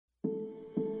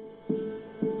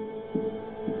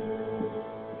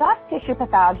tissue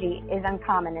pathology is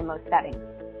uncommon in most settings.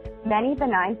 Many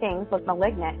benign things look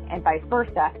malignant and vice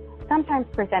versa, sometimes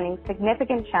presenting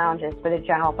significant challenges for the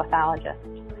general pathologist.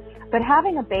 But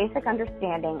having a basic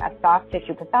understanding of soft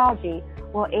tissue pathology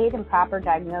will aid in proper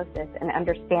diagnosis and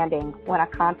understanding when a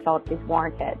consult is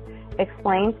warranted,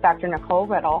 explains Dr. Nicole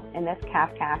Riddle in this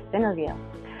CAPcast interview.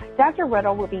 Dr.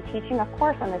 Riddle will be teaching a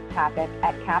course on this topic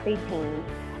at CAP 18,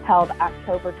 held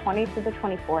October 20th to the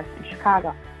 24th in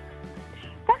Chicago.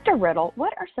 Dr. Riddle,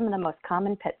 what are some of the most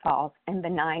common pitfalls and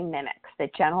benign mimics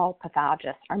that general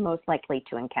pathologists are most likely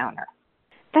to encounter?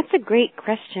 That's a great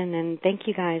question, and thank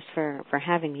you guys for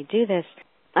having me do this.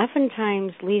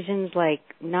 Oftentimes, lesions like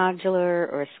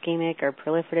nodular or ischemic or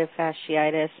proliferative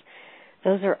fasciitis,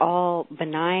 those are all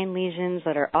benign lesions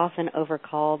that are often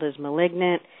overcalled as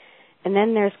malignant. And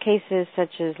then there's cases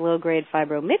such as low-grade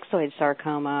fibromyxoid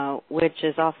sarcoma, which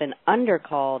is often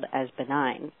undercalled as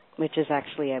benign, which is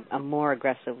actually a more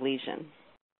aggressive lesion.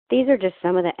 These are just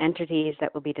some of the entities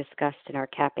that will be discussed in our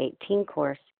CAP 18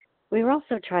 course. We will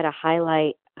also try to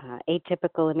highlight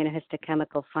atypical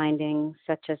immunohistochemical findings,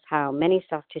 such as how many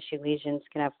soft tissue lesions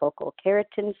can have focal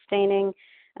keratin staining,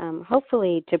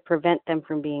 hopefully to prevent them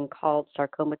from being called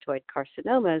sarcomatoid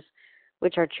carcinomas,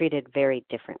 which are treated very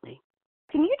differently.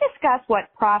 Can you discuss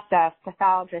what process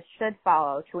pathologists should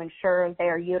follow to ensure they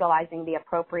are utilizing the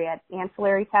appropriate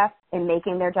ancillary tests in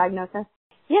making their diagnosis?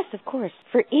 Yes, of course.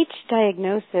 For each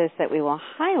diagnosis that we will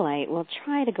highlight, we'll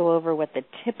try to go over what the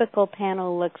typical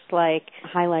panel looks like,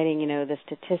 highlighting, the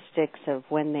statistics of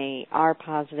when they are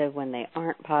positive, when they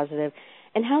aren't positive,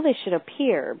 and how they should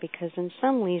appear, because in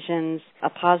some lesions, a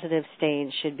positive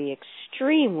stain should be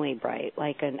extremely bright,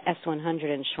 like an S100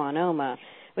 in schwannoma,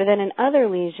 but then in other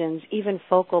lesions, even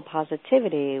focal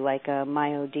positivity, like a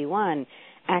MyoD1,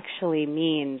 actually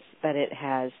means that it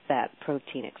has that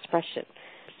protein expression.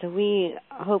 So we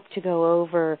hope to go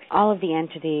over all of the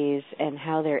entities and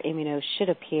how their immunos should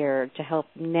appear to help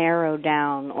narrow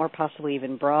down or possibly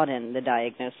even broaden the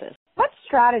diagnosis. What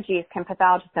strategies can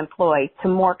pathologists employ to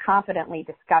more confidently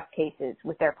discuss cases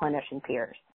with their clinician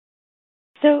peers?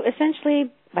 So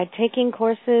essentially, by taking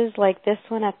courses like this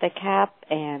one at the CAP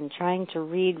and trying to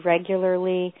read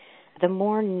regularly, the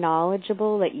more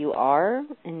knowledgeable that you are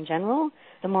in general,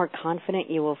 the more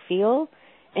confident you will feel.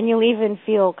 And you'll even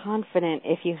feel confident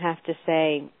if you have to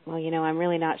say, well, I'm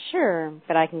really not sure,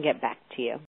 but I can get back to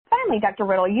you. Finally, Dr.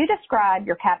 Riddle, you described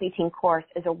your CAP 18 course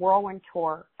as a whirlwind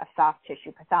tour of soft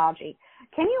tissue pathology.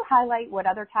 Can you highlight what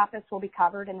other topics will be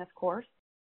covered in this course?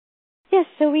 Yes,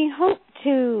 so we hope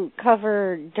to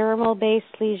cover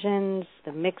dermal-based lesions,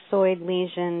 the myxoid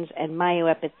lesions, and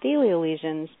myoepithelial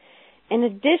lesions, in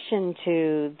addition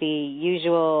to the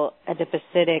usual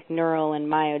adipocytic, neural, and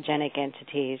myogenic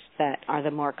entities that are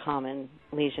the more common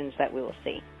lesions that we will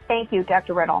see. Thank you,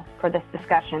 Dr. Riddle, for this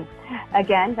discussion.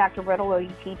 Again, Dr. Riddle will be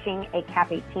teaching a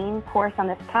CAP 18 course on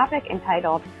this topic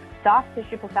entitled Soft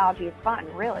Tissue Pathology is Fun,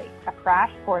 Really, a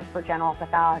crash course for general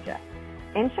pathologists,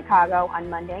 in Chicago on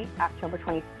Monday, October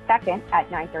 22nd at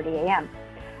 9:30 a.m.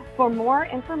 For more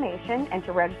information and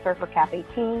to register for CAP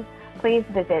 18, please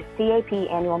visit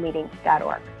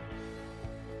capannualmeetings.org.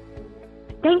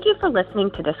 Thank you for listening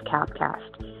to this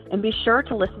CAPcast, and be sure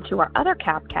to listen to our other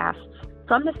CAPcasts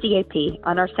from the CAP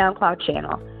on our SoundCloud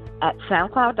channel at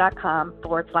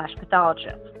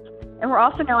soundcloud.com/pathologist. And we're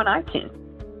also now on iTunes.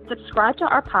 Subscribe to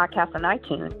our podcast on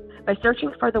iTunes by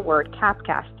searching for the word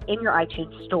CAPcast in your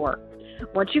iTunes store.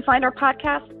 Once you find our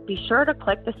podcast, be sure to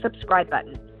click the subscribe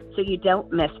button so you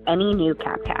don't miss any new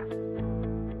CAPcast.